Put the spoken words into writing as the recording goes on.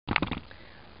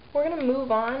we're going to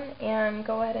move on and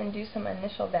go ahead and do some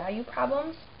initial value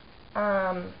problems.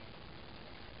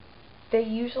 They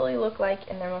usually look like,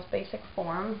 in their most basic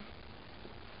form,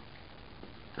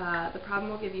 the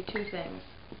problem will give you two things: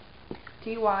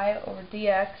 dy over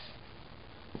dx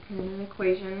in an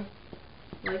equation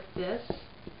like this,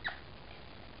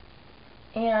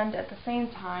 and at the same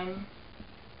time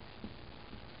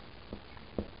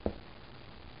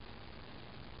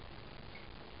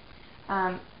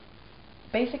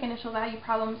basic initial value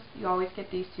problems, you always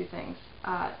get these two things.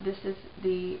 This is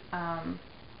the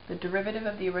derivative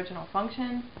of the original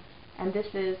function, and this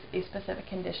is a specific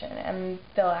condition, and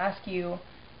they'll ask you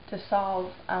to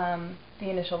solve the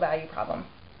initial value problem.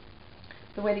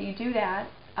 The way that you do that,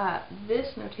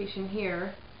 this notation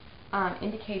here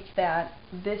indicates that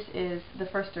this is the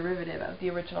first derivative of the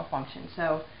original function.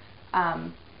 So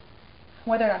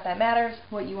whether or not that matters,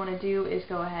 what you want to do is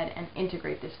go ahead and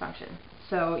integrate this function.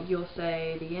 So you'll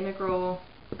say the integral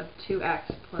of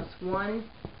 2x plus 1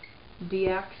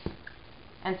 dx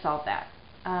and solve that,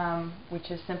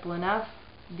 which is simple enough.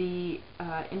 The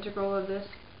integral of this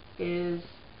is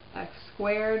x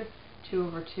squared, 2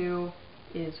 over 2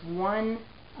 is 1,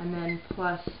 and then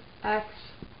plus x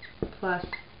plus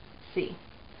c.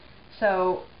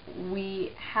 So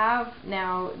we have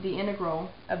now the integral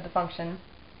of the function,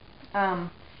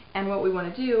 and what we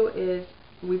want to do is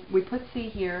we put c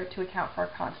here to account for a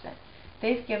constant.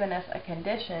 They've given us a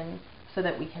condition so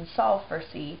that we can solve for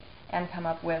c and come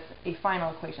up with a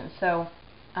final equation. So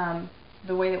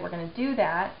the way that we're going to do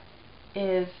that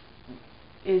is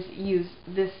use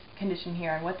this condition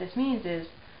here, and what this means is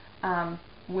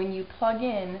when you plug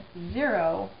in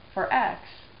 0 for x,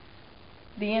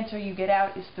 the answer you get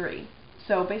out is 3.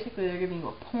 So basically they're giving you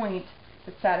a point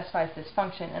that satisfies this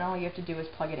function, and all you have to do is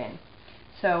plug it in.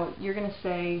 So you're going to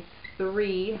say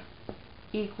 3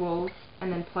 equals,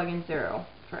 and then plug in 0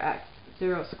 for x.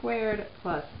 0 squared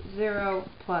plus 0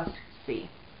 plus c.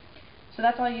 So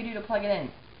that's all you do to plug it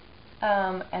in.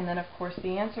 And then of course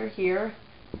the answer here,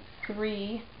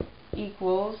 3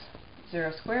 equals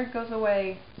 0 squared goes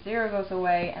away, 0 goes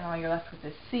away, and all you're left with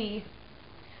is c.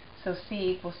 So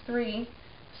c equals 3.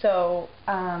 So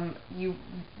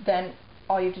then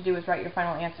all you have to do is write your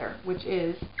final answer, which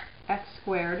is x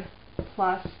squared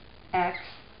plus x,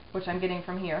 which I'm getting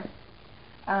from here,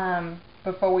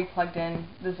 before we plugged in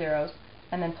the zeros,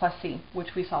 and then plus c,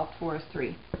 which we solved for is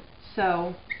 3.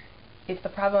 So if the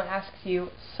problem asks you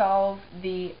solve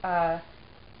the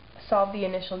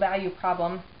initial value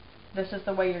problem, this is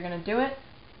the way you're going to do it,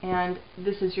 and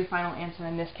this is your final answer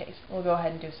in this case. We'll go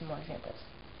ahead and do some more examples.